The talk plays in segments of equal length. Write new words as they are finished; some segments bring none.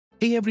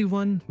Hey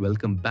everyone,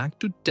 welcome back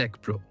to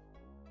Tech Pro.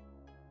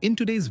 In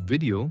today's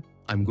video,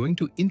 I'm going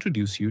to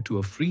introduce you to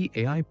a free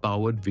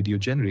AI-powered video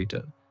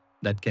generator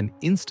that can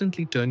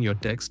instantly turn your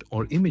text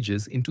or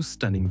images into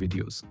stunning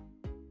videos.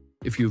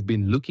 If you've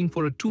been looking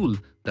for a tool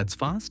that's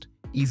fast,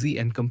 easy,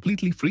 and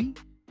completely free,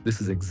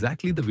 this is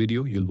exactly the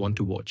video you'll want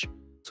to watch.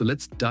 So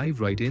let's dive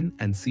right in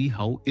and see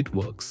how it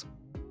works.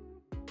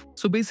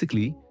 So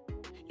basically,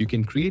 you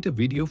can create a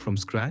video from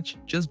scratch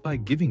just by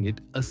giving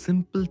it a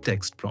simple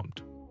text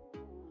prompt.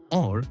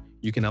 Or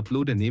you can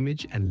upload an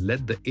image and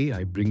let the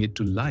AI bring it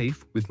to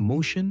life with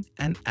motion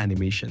and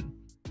animation.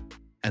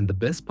 And the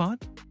best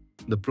part?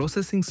 The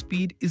processing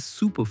speed is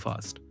super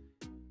fast.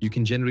 You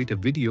can generate a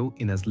video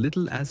in as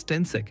little as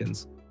 10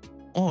 seconds,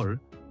 or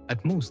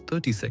at most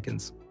 30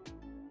 seconds.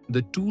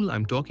 The tool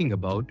I'm talking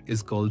about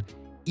is called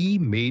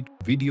EaseMate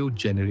Video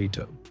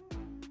Generator.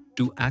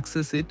 To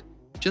access it,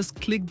 just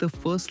click the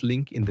first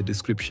link in the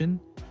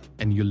description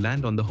and you'll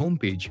land on the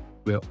homepage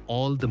where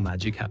all the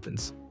magic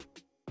happens.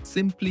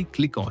 Simply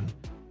click on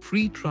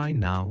Free Try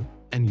Now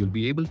and you'll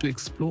be able to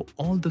explore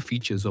all the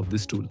features of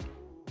this tool.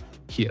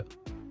 Here,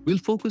 we'll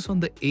focus on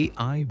the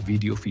AI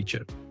video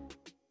feature.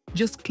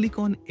 Just click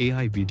on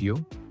AI video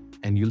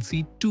and you'll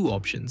see two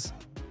options.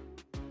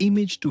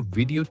 Image to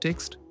video,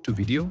 text to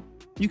video.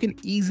 You can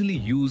easily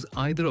use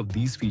either of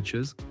these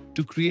features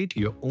to create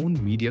your own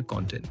media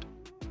content.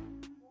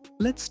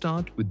 Let's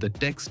start with the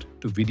text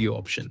to video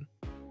option.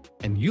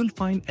 And you'll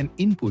find an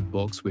input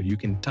box where you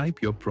can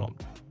type your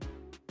prompt.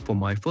 For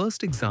my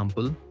first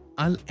example,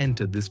 I'll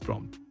enter this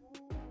prompt.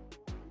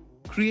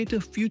 Create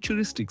a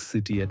futuristic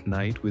city at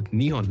night with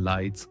neon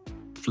lights,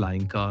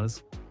 flying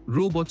cars,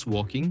 robots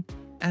walking,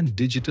 and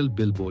digital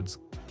billboards.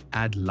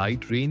 Add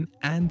light rain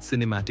and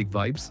cinematic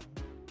vibes.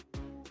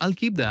 I'll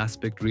keep the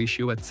aspect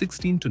ratio at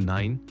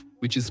 16:9,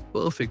 which is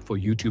perfect for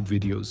YouTube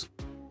videos.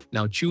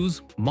 Now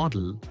choose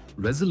Model,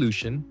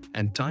 Resolution,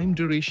 and Time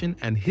Duration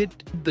and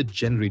hit the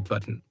Generate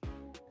button.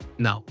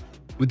 Now,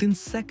 within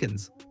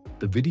seconds,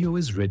 the video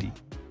is ready.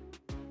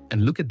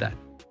 And look at that.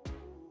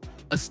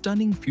 A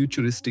stunning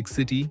futuristic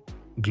city,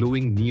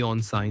 glowing neon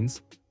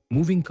signs,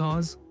 moving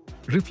cars,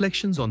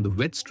 reflections on the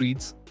wet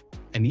streets,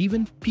 and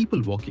even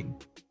people walking.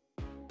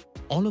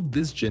 All of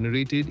this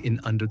generated in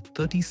under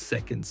 30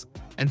 seconds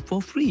and for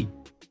free.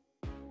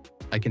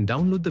 I can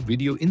download the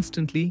video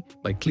instantly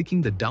by clicking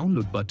the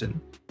download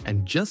button,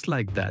 and just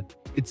like that,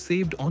 it's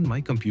saved on my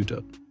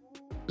computer.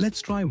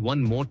 Let's try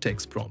one more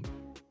text prompt.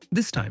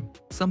 This time,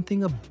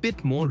 something a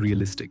bit more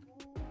realistic.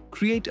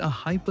 Create a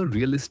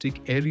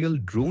hyper-realistic aerial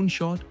drone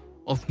shot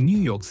of New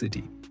York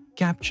City,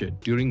 captured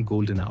during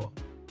golden hour.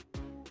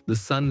 The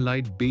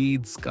sunlight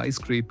bathes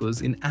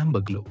skyscrapers in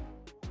amber glow.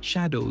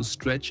 Shadows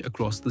stretch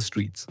across the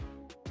streets.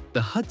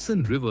 The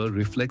Hudson River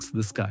reflects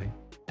the sky,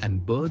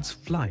 and birds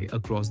fly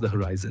across the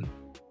horizon.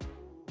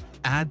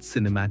 Add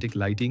cinematic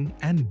lighting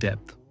and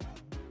depth.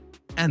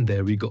 And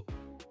there we go.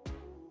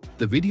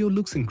 The video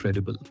looks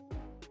incredible.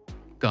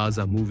 Cars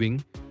are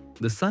moving,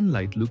 the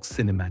sunlight looks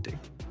cinematic,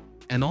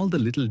 and all the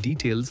little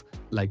details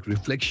like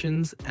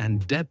reflections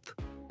and depth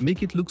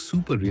make it look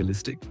super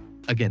realistic.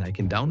 Again, I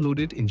can download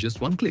it in just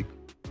one click.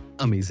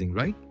 Amazing,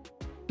 right?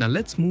 Now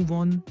let's move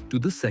on to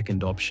the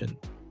second option,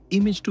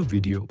 image to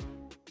video.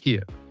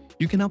 Here,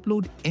 you can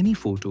upload any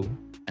photo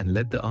and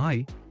let the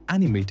AI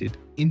animate it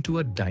into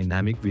a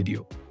dynamic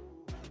video.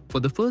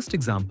 For the first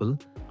example,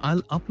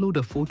 I'll upload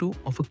a photo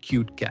of a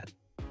cute cat.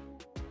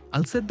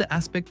 I'll set the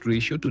aspect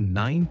ratio to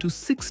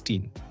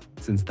 9:16,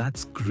 since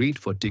that's great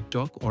for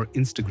TikTok or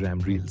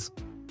Instagram Reels.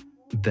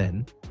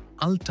 Then,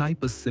 I'll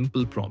type a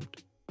simple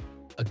prompt,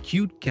 a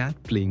cute cat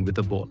playing with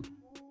a ball.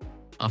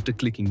 After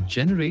clicking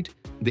Generate,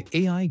 the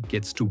AI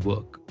gets to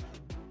work.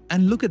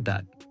 And look at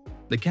that,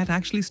 the cat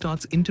actually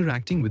starts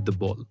interacting with the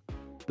ball.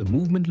 The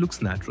movement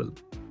looks natural,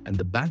 and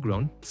the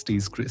background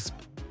stays crisp.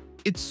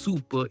 It's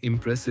super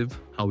impressive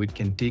how it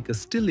can take a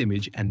still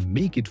image and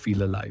make it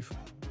feel alive.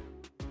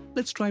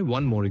 Let's try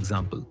one more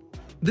example.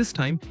 This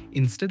time,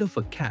 instead of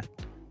a cat,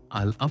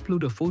 I'll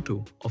upload a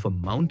photo of a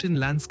mountain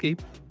landscape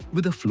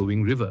with a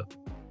flowing river.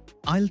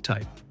 I'll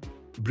type,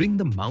 bring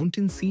the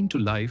mountain scene to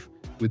life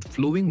with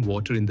flowing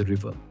water in the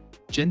river,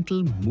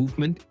 gentle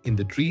movement in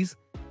the trees,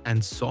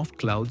 and soft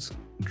clouds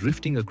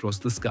drifting across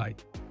the sky.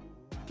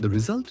 The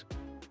result?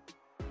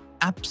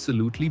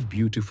 Absolutely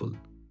beautiful.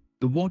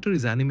 The water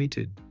is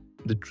animated,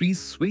 the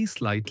trees sway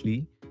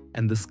slightly,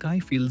 and the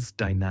sky feels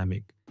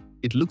dynamic.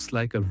 It looks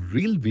like a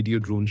real video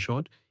drone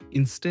shot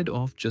instead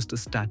of just a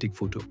static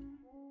photo.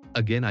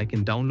 Again, I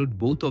can download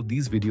both of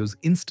these videos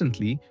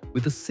instantly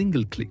with a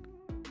single click.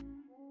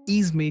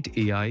 EaseMate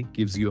AI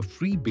gives you a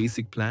free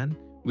basic plan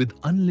with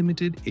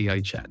unlimited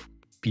AI chat,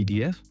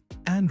 PDF,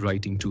 and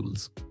writing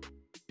tools.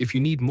 If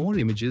you need more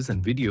images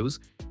and videos,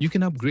 you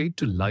can upgrade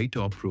to Lite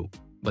or Pro.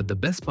 But the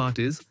best part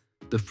is,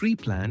 the free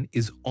plan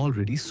is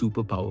already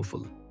super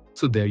powerful.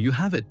 So there you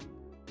have it.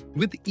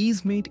 With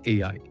EaseMate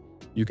AI,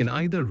 you can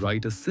either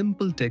write a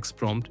simple text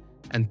prompt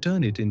and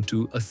turn it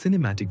into a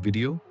cinematic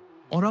video,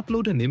 or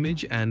upload an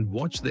image and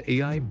watch the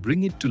AI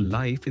bring it to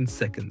life in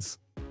seconds.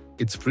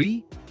 It's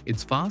free,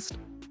 it's fast,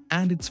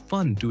 and it's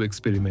fun to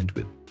experiment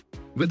with.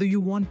 Whether you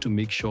want to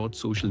make short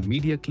social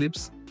media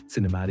clips,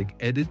 cinematic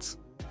edits,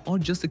 or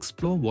just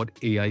explore what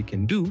AI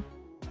can do,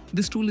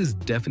 this tool is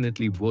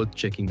definitely worth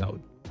checking out.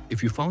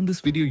 If you found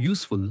this video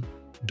useful,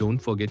 don't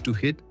forget to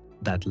hit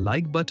that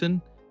like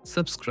button,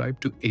 subscribe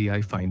to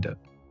AI Finder,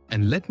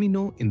 and let me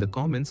know in the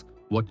comments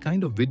what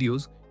kind of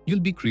videos you'll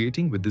be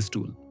creating with this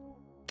tool.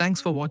 Thanks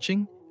for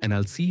watching, and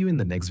I'll see you in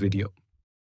the next video.